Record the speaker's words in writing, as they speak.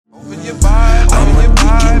I'm a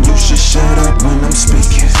deacon, you should shut up when I'm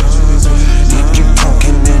speaking. If you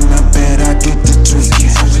talking, then I bet I get to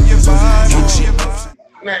tweaking.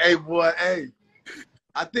 Man, hey boy, hey.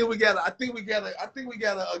 I think we got a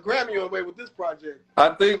Grammy on the way with this project. I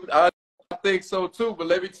think so too, but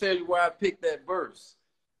let me tell you why I picked that verse.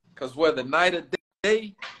 Cause whether night or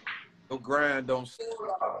day, your grind don't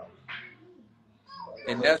stop.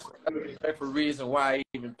 And that's the reason why I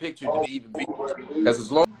even picked you to even be. Because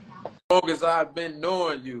as long as I've been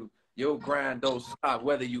knowing you, your grind don't stop.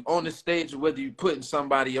 Whether you on the stage or whether you putting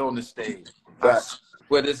somebody on the stage.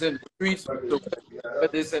 Whether it's in the streets,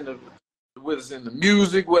 whether it's in the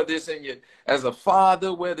music, whether it's in your as a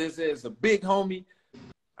father, whether it's as a big homie,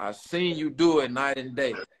 I've seen you do it night and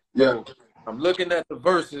day. Yeah. I'm looking at the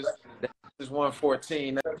verses. That is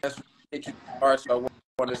 114. That's what hit you hard. So I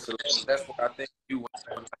want to select. That's what I think you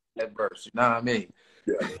went on that verse. You know what I mean?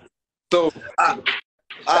 Yeah. So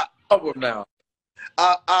now.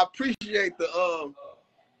 I appreciate the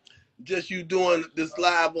just you doing this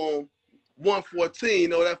live on 114. You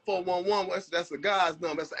know that 411. That's a God's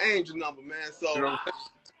number. That's an angel number, man. So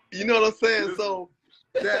you know what I'm saying. So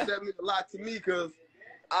that means a lot to me because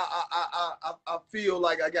I feel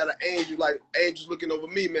like I got an angel, like angels looking over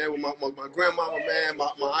me, man, with my grandmama, man, my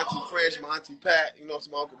auntie French, my auntie Pat, you know,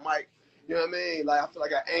 my uncle Mike, you know what I mean? Like, I feel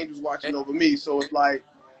like I got angels watching over me. So it's like,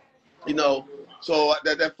 you know, so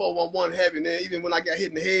that 411 heavy. And then even when I got hit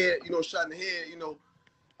in the head, you know, shot in the head, you know,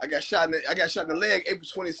 I got shot in the leg April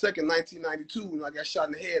 22nd, 1992, and I got shot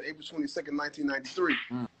in the head April 22nd, 1993.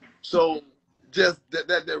 So just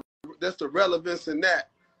that's the relevance in that.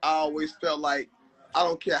 I always felt like I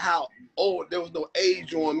don't care how old, there was no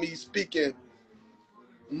age on me speaking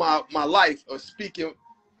my life or speaking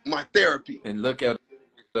my therapy. And look at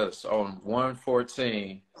us on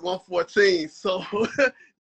 114. 114. So